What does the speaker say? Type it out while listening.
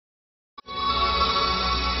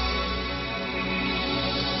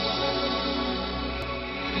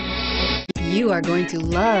You are going to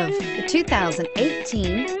love the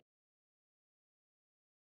 2018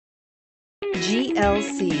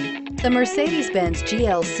 GLC. The Mercedes-Benz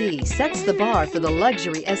GLC sets the bar for the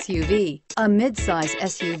luxury SUV, a midsize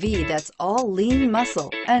SUV that's all lean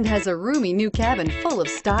muscle and has a roomy new cabin full of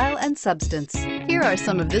style and substance. Here are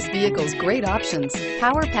some of this vehicle's great options: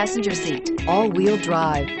 power passenger seat, all-wheel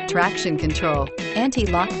drive, traction control,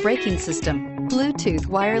 anti-lock braking system, Bluetooth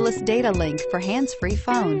wireless data link for hands-free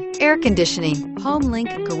phone, air conditioning, home link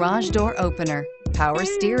garage door opener, power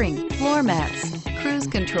steering, floor mats, cruise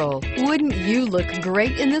control. Wouldn't you look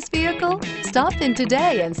great in this vehicle? Stop in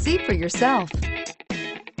today and see for yourself.